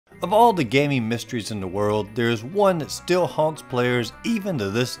Of all the gaming mysteries in the world, there is one that still haunts players even to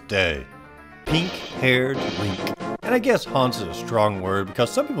this day. Pink-haired Link. And I guess haunts is a strong word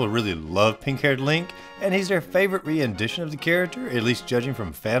because some people really love pink-haired Link, and he's their favorite rendition of the character, at least judging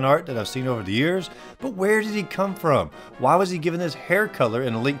from fan art that I've seen over the years. But where did he come from? Why was he given this hair color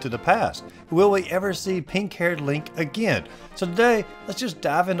in A Link to the Past? Will we ever see pink-haired Link again? So today, let's just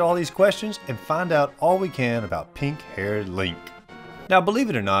dive into all these questions and find out all we can about pink-haired Link. Now, believe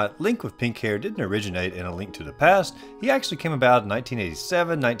it or not, Link with pink hair didn't originate in A Link to the Past. He actually came about in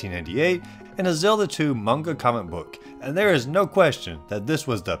 1987, 1998 in a Zelda 2 manga comic book. And there is no question that this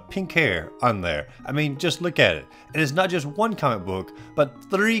was the pink hair on there. I mean, just look at it. It is not just one comic book, but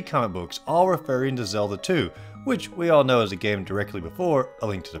 3 comic books, all referring to Zelda 2, which we all know is a game directly before A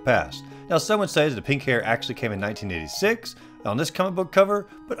Link to the Past. Now, some would say that the pink hair actually came in 1986 on this comic book cover,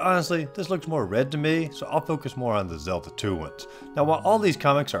 but honestly, this looks more red to me, so I'll focus more on the Zelda 2 ones. Now, while all these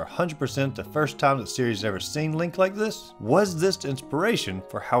comics are 100% the first time the series has ever seen Link like this, was this the inspiration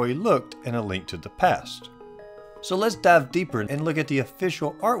for how he looked in A Link to the Past? So let's dive deeper and look at the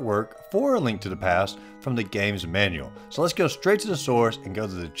official artwork for A Link to the Past from the game's manual. So let's go straight to the source and go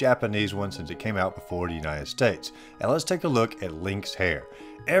to the Japanese one since it came out before the United States. And let's take a look at Link's hair.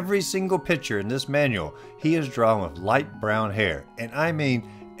 Every single picture in this manual, he is drawn with light brown hair. And I mean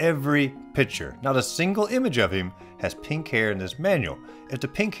every picture. Not a single image of him has pink hair in this manual. If the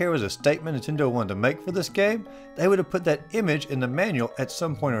pink hair was a statement Nintendo wanted to make for this game, they would have put that image in the manual at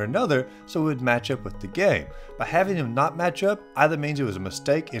some point or another so it would match up with the game. By having him not match up either means it was a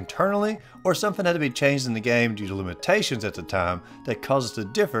mistake internally or something had to be changed in the game due to limitations at the time that caused it to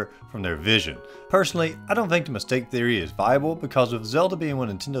differ from their vision. Personally, I don't think the mistake theory is viable because with Zelda being one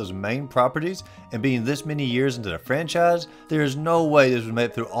of Nintendo's main properties and being this many years into the franchise, there is no way this would make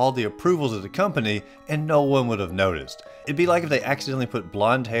it through all the approvals of the company and no one would have noticed. It'd be like if they accidentally put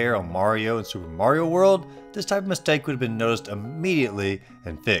blonde hair on Mario in Super Mario World. This type of mistake would have been noticed immediately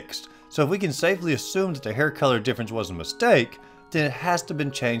and fixed. So if we can safely assume that the hair color difference was a mistake, then it has to have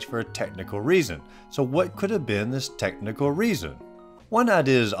been changed for a technical reason. So what could have been this technical reason? One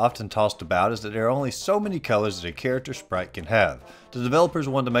idea that is often tossed about is that there are only so many colors that a character sprite can have. The developers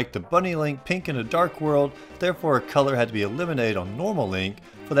wanted to make the bunny Link pink in a dark world, therefore a color had to be eliminated on normal Link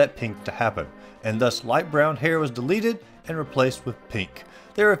for that pink to happen. And thus light brown hair was deleted and replaced with pink.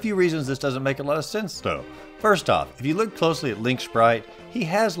 There are a few reasons this doesn't make a lot of sense though. First off, if you look closely at Link's sprite, he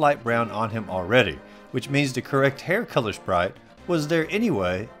has light brown on him already, which means the correct hair color sprite was there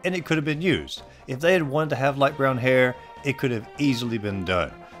anyway and it could have been used. If they had wanted to have light brown hair, it could have easily been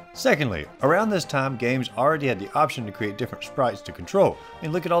done. Secondly, around this time games already had the option to create different sprites to control. I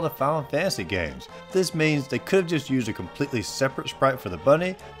mean, look at all the Final Fantasy games. This means they could have just used a completely separate sprite for the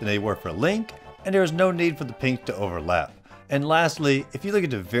bunny than they were for Link, and there was no need for the pink to overlap. And lastly, if you look at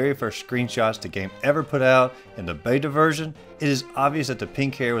the very first screenshots the game ever put out in the beta version, it is obvious that the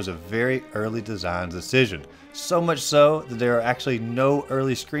pink hair was a very early design decision. So much so that there are actually no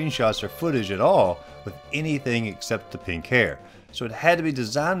early screenshots or footage at all with anything except the pink hair. So it had to be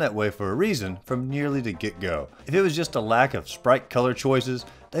designed that way for a reason from nearly the get-go. If it was just a lack of sprite color choices,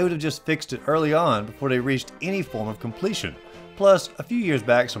 they would have just fixed it early on before they reached any form of completion. Plus, a few years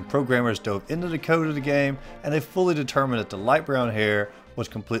back some programmers dove into the code of the game and they fully determined that the light brown hair was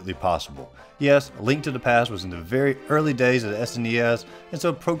completely possible. Yes, A Link to the Past was in the very early days of the SNES, and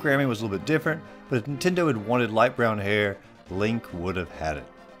so programming was a little bit different, but if Nintendo had wanted light brown hair, Link would have had it.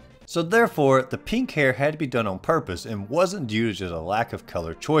 So therefore, the pink hair had to be done on purpose and wasn't due to just a lack of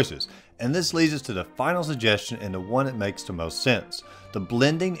color choices. And this leads us to the final suggestion and the one that makes the most sense: the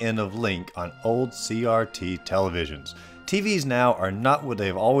blending in of Link on old CRT televisions. TVs now are not what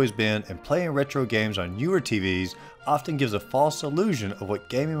they've always been, and playing retro games on newer TVs often gives a false illusion of what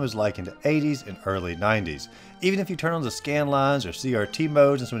gaming was like in the 80s and early 90s. Even if you turn on the scan lines or CRT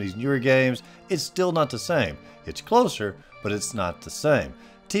modes in some of these newer games, it's still not the same. It's closer, but it's not the same.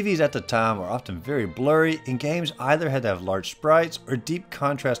 TVs at the time were often very blurry, and games either had to have large sprites or deep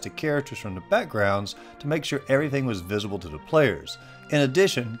contrasted characters from the backgrounds to make sure everything was visible to the players. In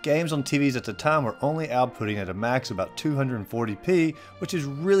addition, games on TVs at the time were only outputting at a max about 240p, which is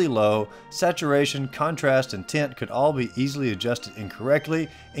really low. Saturation, contrast, and tint could all be easily adjusted incorrectly,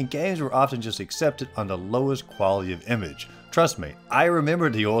 and games were often just accepted on the lowest quality of image. Trust me, I remember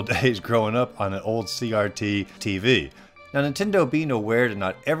the old days growing up on an old CRT TV. Now, Nintendo, being aware that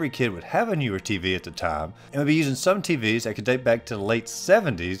not every kid would have a newer TV at the time, and would be using some TVs that could date back to the late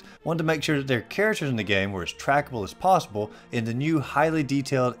 70s, wanted to make sure that their characters in the game were as trackable as possible in the new highly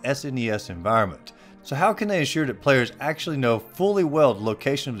detailed SNES environment. So how can they ensure that players actually know fully well the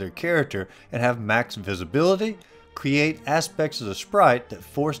location of their character and have max visibility? create aspects of the sprite that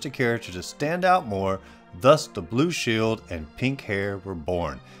forced the character to stand out more. Thus, the blue shield and pink hair were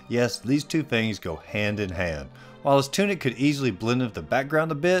born. Yes, these two things go hand in hand. While his tunic could easily blend into the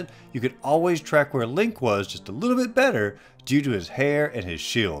background a bit, you could always track where Link was just a little bit better due to his hair and his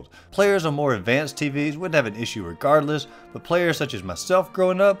shield. Players on more advanced TVs wouldn't have an issue regardless, but players such as myself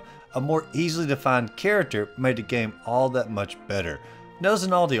growing up, a more easily defined character made the game all that much better. Notice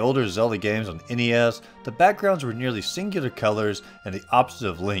in all the older Zelda games on NES, the backgrounds were nearly singular colors and the opposite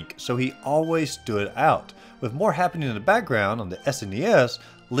of Link, so he always stood out. With more happening in the background on the SNES,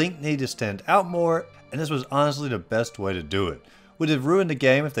 Link needed to stand out more, and this was honestly the best way to do it. Would it have ruined the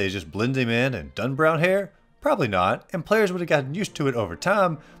game if they just blended him in and done brown hair? Probably not, and players would have gotten used to it over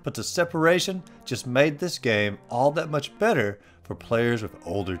time, but the separation just made this game all that much better for players with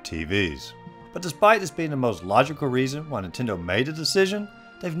older TVs. But despite this being the most logical reason why Nintendo made the decision,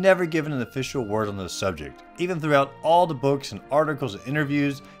 they've never given an official word on the subject. Even throughout all the books and articles and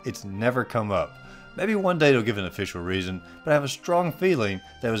interviews, it's never come up. Maybe one day they'll give an official reason, but I have a strong feeling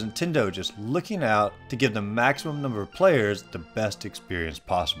that it was Nintendo just looking out to give the maximum number of players the best experience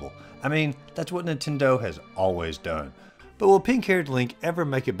possible. I mean, that's what Nintendo has always done. But will pink-haired Link ever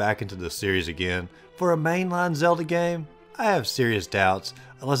make it back into the series again? For a mainline Zelda game? I have serious doubts,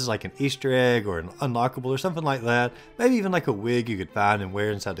 unless it's like an Easter egg or an unlockable or something like that, maybe even like a wig you could find and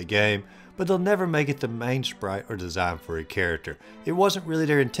wear inside the game, but they'll never make it the main sprite or design for a character. It wasn't really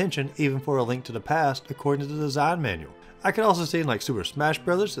their intention even for A Link to the Past according to the design manual. I could also see in like Super Smash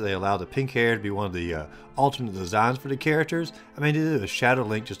Bros. That they allowed the pink hair to be one of the alternate designs for the characters. I mean, they did a Shadow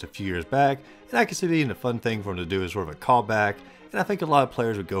Link just a few years back, and I could see it being a fun thing for them to do as sort of a callback, and I think a lot of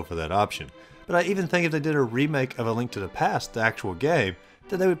players would go for that option. But I even think if they did a remake of A Link to the Past, the actual game,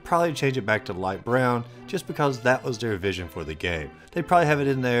 then they would probably change it back to light brown just because that was their vision for the game. They'd probably have it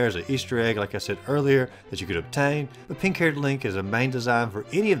in there as an Easter egg, like I said earlier, that you could obtain, but pink-haired Link as a main design for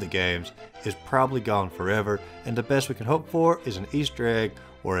any of the games is probably gone forever, and the best we can hope for is an Easter egg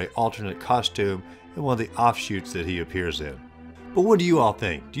or an alternate costume in one of the offshoots that he appears in. But what do you all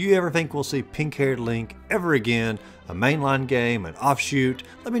think? Do you ever think we'll see pink-haired Link ever again? A mainline game, an offshoot?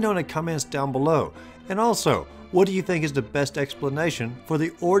 Let me know in the comments down below. And also, what do you think is the best explanation for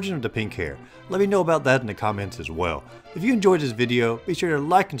the origin of the pink hair? Let me know about that in the comments as well. If you enjoyed this video, be sure to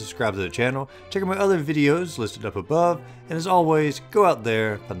like and subscribe to the channel. Check out my other videos listed up above. And as always, go out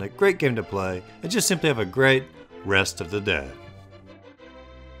there, find a great game to play, and just simply have a great rest of the day.